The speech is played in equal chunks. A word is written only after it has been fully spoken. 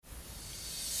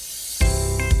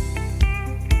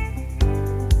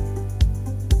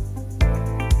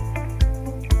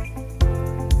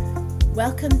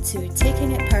Welcome to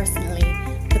Taking It Personally,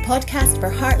 the podcast for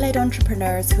heart-led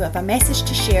entrepreneurs who have a message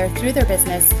to share through their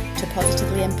business to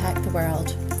positively impact the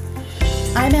world.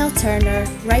 I'm Elle Turner,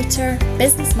 writer,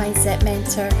 business mindset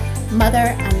mentor, mother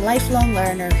and lifelong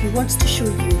learner who wants to show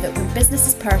you that when business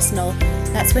is personal,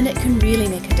 that's when it can really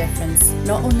make a difference,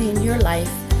 not only in your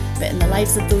life, but in the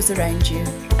lives of those around you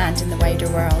and in the wider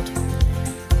world.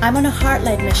 I'm on a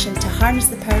heart-led mission to harness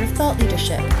the power of thought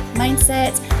leadership,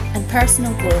 mindset and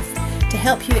personal growth to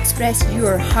help you express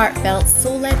your heartfelt,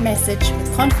 soul-led message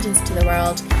with confidence to the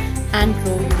world and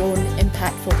grow your own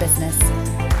impactful business.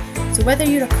 So whether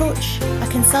you're a coach, a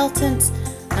consultant,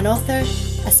 an author,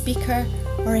 a speaker,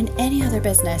 or in any other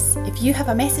business, if you have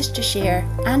a message to share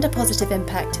and a positive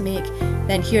impact to make,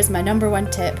 then here's my number one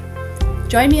tip.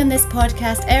 Join me on this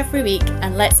podcast every week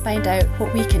and let's find out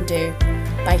what we can do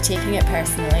by taking it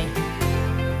personally.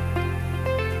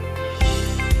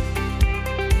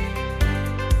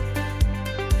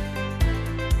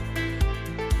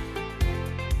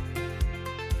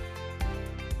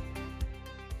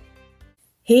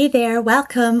 Hey there,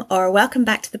 welcome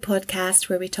back to the podcast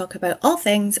where we talk about all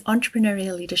things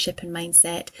entrepreneurial leadership and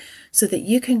mindset so that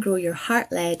you can grow your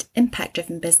heart-led,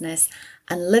 impact-driven business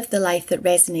and live the life that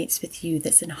resonates with you,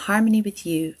 that's in harmony with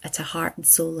you at a heart and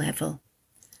soul level.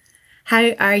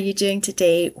 How are you doing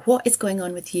today? What is going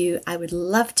on with you? I would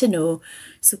love to know.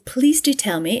 So please do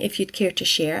tell me if you'd care to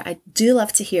share. I do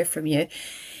love to hear from you.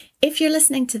 If you're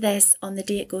listening to this on the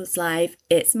day it goes live,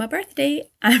 it's my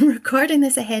birthday. I'm recording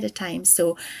this ahead of time.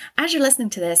 So as you're listening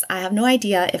to this, I have no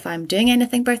idea if I'm doing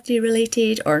anything birthday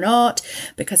related or not,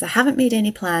 because I haven't made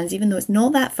any plans, even though it's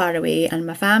not that far away and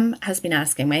my fam has been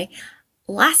asking me.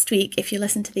 Last week, if you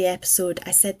listened to the episode,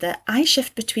 I said that I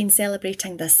shift between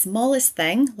celebrating the smallest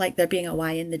thing, like there being a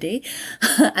Y in the day,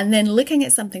 and then looking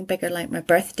at something bigger like my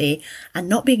birthday and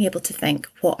not being able to think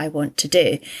what I want to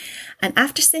do. And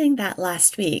after saying that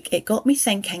last week, it got me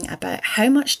thinking about how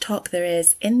much talk there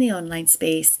is in the online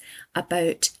space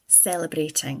about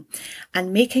celebrating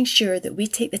and making sure that we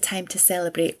take the time to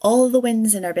celebrate all the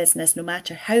wins in our business, no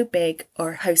matter how big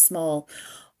or how small.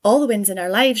 All the wins in our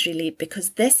lives, really,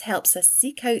 because this helps us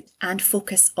seek out and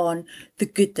focus on the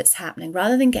good that's happening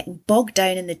rather than getting bogged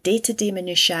down in the day-to-day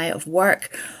minutiae of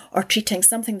work or treating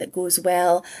something that goes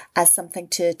well as something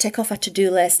to tick off a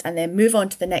to-do list and then move on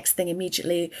to the next thing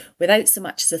immediately without so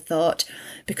much as a thought,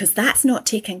 because that's not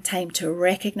taking time to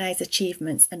recognize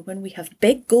achievements. And when we have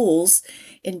big goals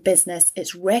in business,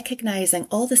 it's recognizing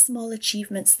all the small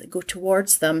achievements that go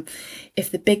towards them.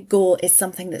 If the big goal is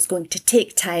something that's going to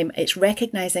take time, it's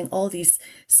recognizing all these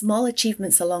small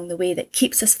achievements along the way that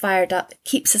keeps us fired up, that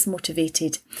keeps us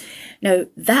motivated. Now,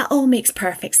 that all makes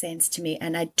perfect sense to me,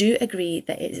 and I do agree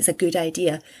that it is a good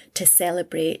idea to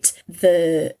celebrate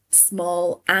the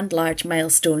small and large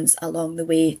milestones along the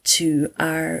way to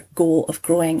our goal of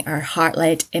growing our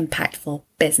heart-led, impactful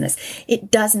business.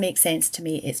 It does make sense to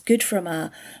me. It's good from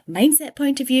a mindset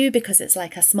point of view because it's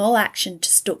like a small action to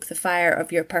stoke the fire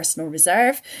of your personal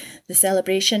reserve. The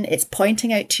celebration, it's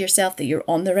pointing out to yourself that you're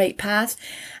on the right path,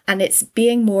 and it's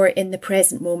being more in the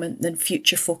present moment than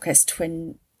future focused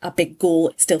when a big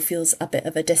goal still feels a bit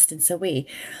of a distance away.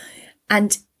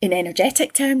 And in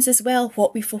energetic terms as well,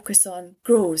 what we focus on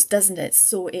grows, doesn't it?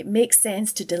 So it makes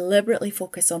sense to deliberately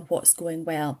focus on what's going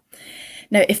well.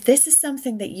 Now, if this is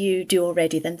something that you do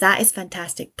already, then that is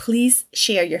fantastic. Please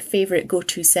share your favourite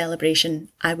go-to celebration.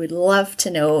 I would love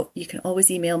to know. You can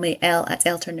always email me,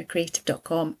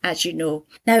 elle@elleturnercreative.com, as you know.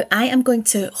 Now, I am going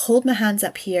to hold my hands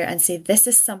up here and say this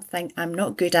is something I'm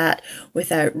not good at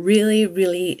without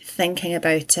really thinking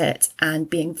about it and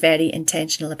being very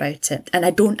intentional about it. And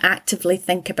I don't actively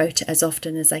think about it as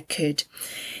often as I could.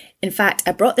 In fact,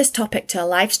 I brought this topic to a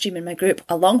live stream in my group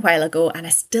a long while ago, and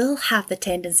I still have the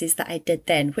tendencies that I did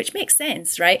then, which makes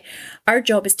sense, right? Our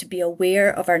job is to be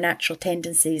aware of our natural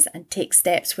tendencies and take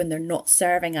steps when they're not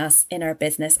serving us in our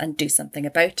business and do something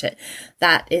about it.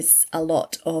 That is a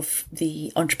lot of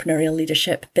the entrepreneurial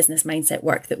leadership, business mindset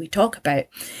work that we talk about.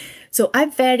 So I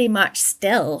very much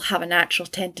still have a natural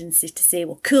tendency to say,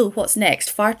 well, cool, what's next?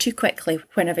 Far too quickly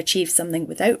when I've achieved something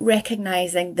without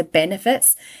recognizing the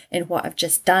benefits in what I've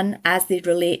just done as they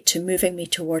relate to moving me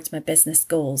towards my business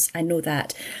goals. I know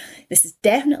that. This is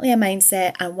definitely a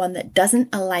mindset and one that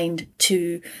doesn't align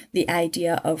to the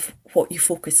idea of what you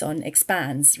focus on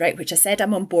expands, right? Which I said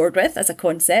I'm on board with as a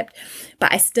concept,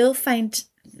 but I still find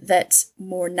that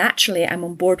more naturally I'm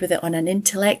on board with it on an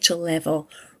intellectual level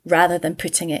rather than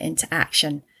putting it into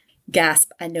action.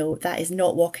 Gasp, I know that is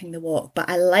not walking the walk, but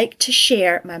I like to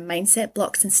share my mindset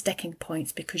blocks and sticking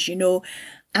points because, you know,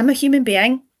 I'm a human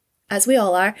being. as we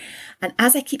all are. And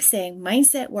as I keep saying,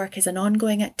 mindset work is an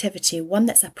ongoing activity, one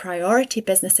that's a priority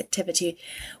business activity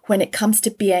when it comes to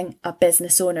being a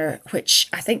business owner, which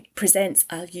I think presents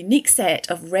a unique set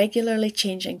of regularly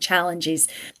changing challenges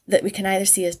that we can either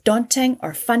see as daunting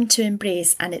or fun to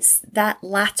embrace. And it's that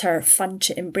latter fun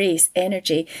to embrace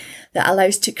energy that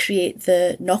allows to create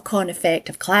the knock-on effect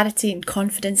of clarity and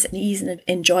confidence and ease and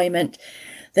enjoyment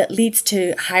that leads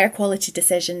to higher quality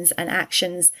decisions and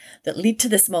actions that lead to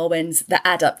the small wins that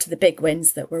add up to the big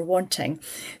wins that we're wanting.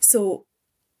 So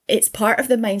it's part of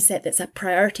the mindset that's a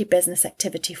priority business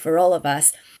activity for all of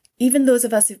us. Even those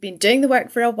of us who've been doing the work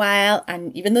for a while,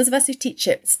 and even those of us who teach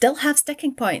it, still have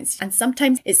sticking points. And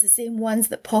sometimes it's the same ones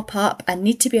that pop up and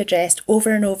need to be addressed over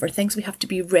and over, things we have to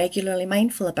be regularly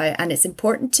mindful about. And it's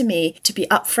important to me to be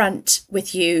upfront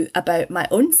with you about my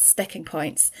own sticking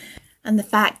points. And the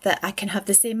fact that I can have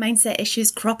the same mindset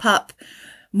issues crop up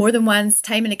more than once,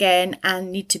 time and again,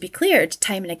 and need to be cleared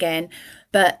time and again.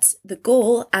 But the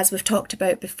goal, as we've talked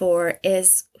about before,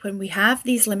 is when we have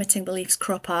these limiting beliefs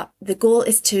crop up, the goal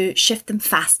is to shift them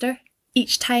faster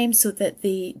each time so that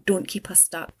they don't keep us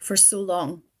stuck for so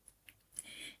long.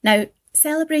 Now,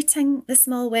 celebrating the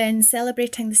small wins,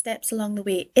 celebrating the steps along the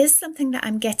way is something that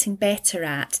I'm getting better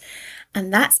at.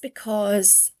 And that's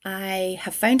because I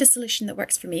have found a solution that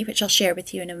works for me, which I'll share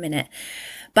with you in a minute.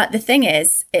 But the thing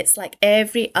is, it's like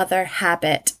every other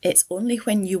habit. It's only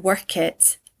when you work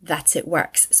it that it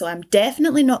works. So I'm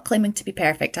definitely not claiming to be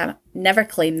perfect. I never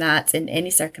claim that in any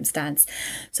circumstance.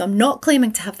 So I'm not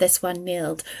claiming to have this one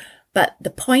nailed. But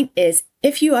the point is,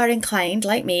 if you are inclined,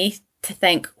 like me, to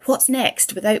think, what's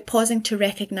next, without pausing to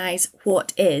recognize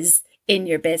what is in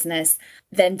your business,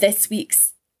 then this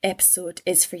week's episode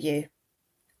is for you.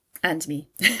 And me.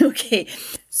 Okay,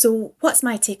 so what's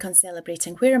my take on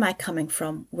celebrating? Where am I coming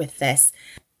from with this?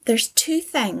 There's two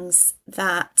things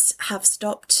that have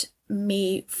stopped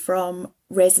me from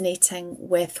resonating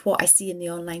with what I see in the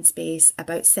online space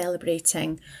about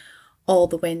celebrating all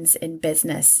the wins in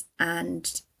business,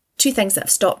 and two things that have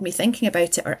stopped me thinking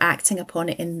about it or acting upon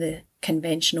it in the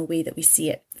conventional way that we see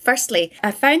it. Firstly,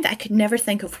 I found that I could never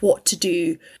think of what to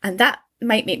do, and that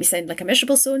might make me sound like a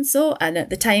miserable so-and-so, and at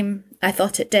the time I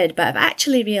thought it did, but I've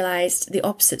actually realised the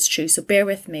opposite's true, so bear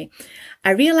with me.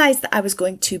 I realised that I was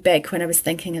going too big when I was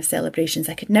thinking of celebrations.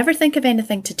 I could never think of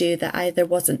anything to do that either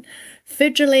wasn't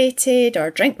food related or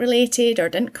drink related or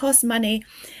didn't cost money.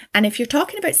 And if you're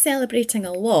talking about celebrating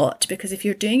a lot, because if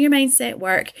you're doing your mindset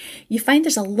work, you find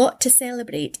there's a lot to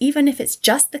celebrate, even if it's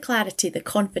just the clarity, the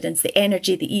confidence, the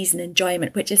energy, the ease and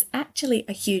enjoyment, which is actually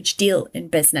a huge deal in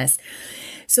business.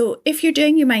 So if you're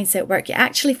doing your mindset work, you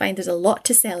actually find there's a lot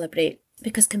to celebrate,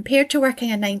 because compared to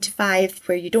working a 9 to 5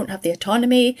 where you don't have the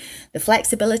autonomy, the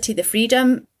flexibility, the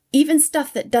freedom, even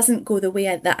stuff that doesn't go the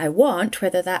way that I want,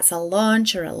 whether that's a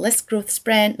launch or a list growth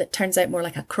sprint that turns out more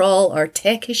like a crawl, or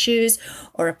tech issues,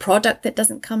 or a product that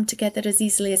doesn't come together as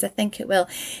easily as I think it will,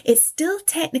 it's still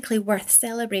technically worth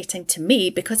celebrating to me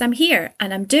because I'm here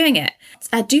and I'm doing it.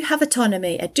 I do have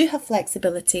autonomy, I do have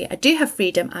flexibility, I do have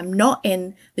freedom. I'm not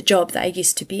in the job that I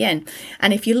used to be in.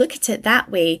 And if you look at it that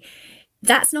way,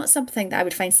 that's not something that I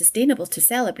would find sustainable to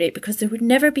celebrate, because there would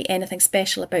never be anything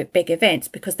special about big events,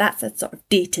 because that's a sort of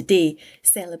day-to-day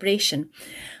celebration.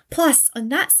 Plus, on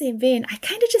that same vein, I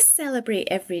kind of just celebrate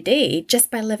every day just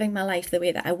by living my life the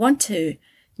way that I want to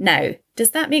now.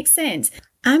 Does that make sense?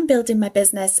 I'm building my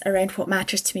business around what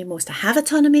matters to me most. I have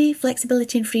autonomy,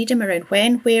 flexibility and freedom around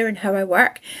when, where and how I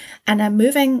work. And I'm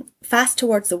moving fast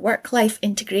towards the work-life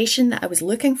integration that I was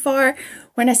looking for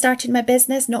when I started my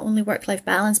business. Not only work-life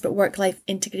balance, but work-life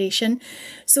integration.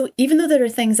 So even though there are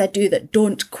things I do that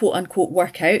don't quote unquote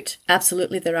work out,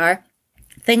 absolutely there are,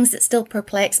 things that still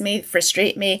perplex me,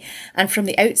 frustrate me, and from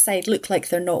the outside look like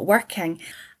they're not working,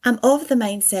 I'm of the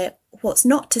mindset what's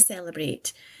not to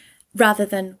celebrate, rather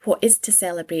than what is to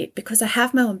celebrate, because I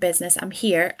have my own business, I'm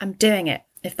here, I'm doing it,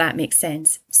 if that makes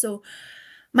sense. So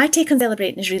my take on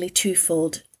celebrating is really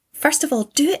twofold. First of all,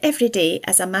 do it every day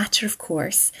as a matter of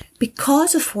course,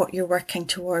 because of what you're working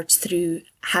towards through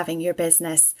having your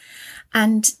business.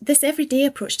 And this everyday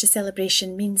approach to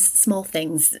celebration means small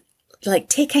things, like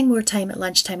taking more time at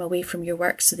lunchtime away from your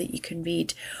work so that you can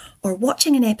read, or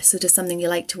watching an episode of something you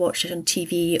like to watch on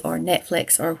TV or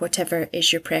Netflix or whatever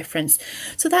is your preference.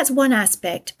 So that's one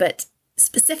aspect, but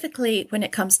specifically when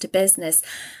it comes to business,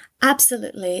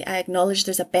 absolutely, I acknowledge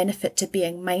there's a benefit to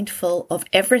being mindful of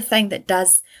everything that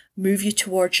does move you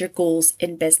towards your goals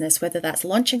in business, whether that's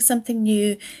launching something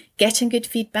new, getting good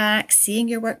feedback, seeing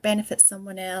your work benefit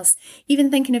someone else, even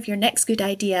thinking of your next good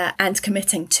idea and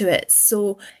committing to it.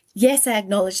 So yes, I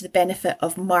acknowledge the benefit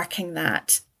of marking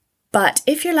that But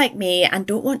if you're like me and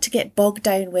don't want to get bogged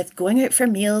down with going out for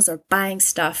meals or buying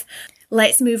stuff,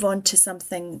 let's move on to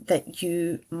something that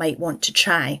you might want to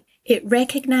try. It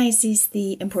recognises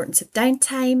the importance of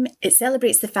downtime. It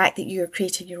celebrates the fact that you're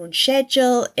creating your own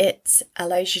schedule. It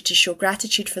allows you to show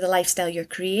gratitude for the lifestyle you're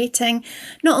creating.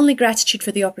 Not only gratitude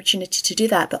for the opportunity to do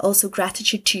that, but also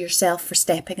gratitude to yourself for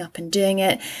stepping up and doing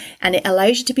it. And it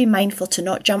allows you to be mindful to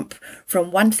not jump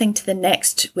from one thing to the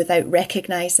next without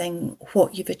recognising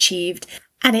what you've achieved.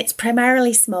 And it's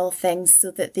primarily small things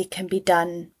so that they can be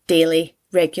done daily,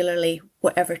 regularly,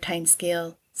 whatever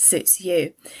timescale suits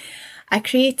you. I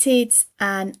created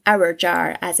an hour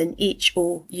jar, as in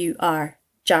HOUR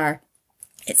jar.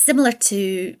 It's similar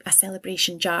to a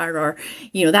celebration jar or,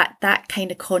 that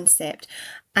kind of concept.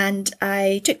 And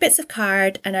I took bits of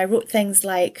card and I wrote things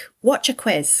like watch a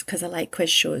quiz, because I like quiz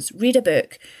shows, read a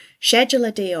book, schedule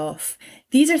a day off.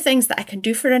 These are things that I can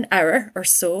do for an hour or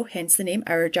so, hence the name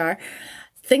Hour Jar.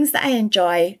 Things that I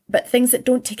enjoy, but things that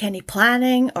don't take any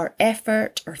planning or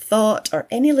effort or thought or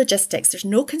any logistics. There's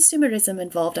no consumerism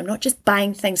involved. I'm not just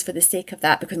buying things for the sake of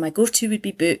that, because my go-to would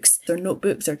be books or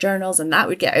notebooks or journals, and that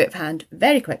would get out of hand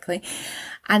very quickly.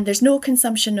 And there's no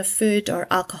consumption of food or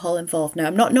alcohol involved. Now,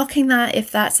 I'm not knocking that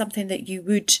if that's something that you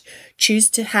would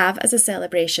choose to have as a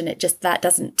celebration. That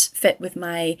doesn't fit with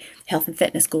my health and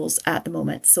fitness goals at the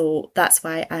moment. So that's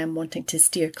why I'm wanting to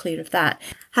steer clear of that.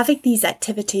 Having these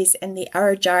activities in the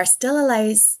hour jar still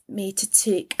allows me to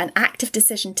take an active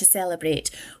decision to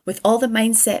celebrate, with all the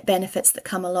mindset benefits that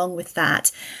come along with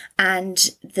that,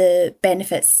 and the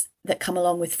benefits that come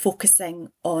along with focusing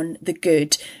on the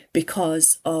good,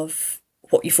 because of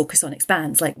what you focus on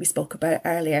expands, like we spoke about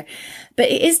earlier. But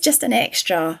it is just an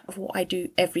extra of what I do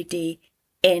every day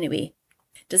anyway.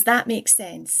 Does that make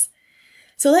sense?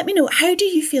 So let me know, how do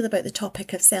you feel about the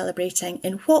topic of celebrating?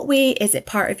 In what way is it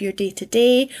part of your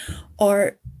day-to-day?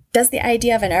 Or does the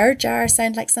idea of an hour jar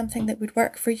sound like something that would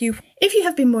work for you? If you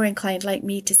have been more inclined like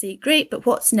me to say, great, but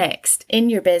what's next in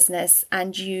your business,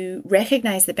 and you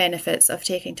recognise the benefits of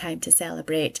taking time to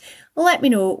celebrate, let me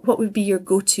know what would be your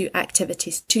go-to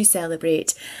activities to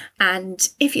celebrate. And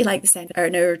if you like the sound of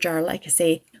an hour jar, like I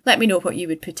say, let me know what you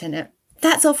would put in it.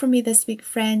 That's all from me this week,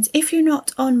 friends. If you're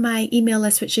not on my email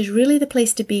list, which is really the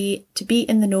place to be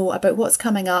in the know about what's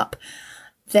coming up,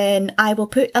 then I will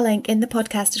put a link in the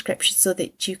podcast description so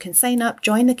that you can sign up,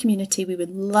 join the community. We would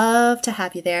love to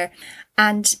have you there.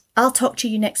 And I'll talk to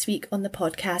you next week on the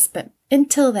podcast. But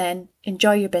until then,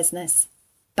 enjoy your business.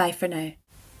 Bye for now.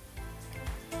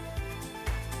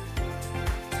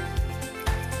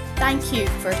 Thank you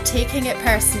for taking it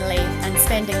personally and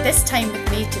spending this time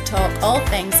with me to talk all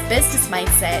things business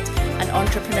mindset and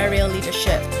entrepreneurial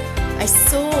leadership. I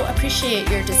so appreciate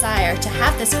your desire to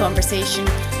have this conversation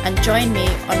and join me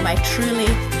on my truly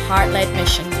heart-led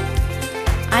mission.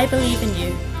 I believe in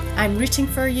you. I'm rooting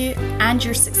for you and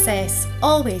your success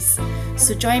always.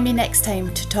 So join me next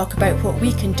time to talk about what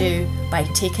we can do by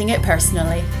taking it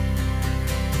personally.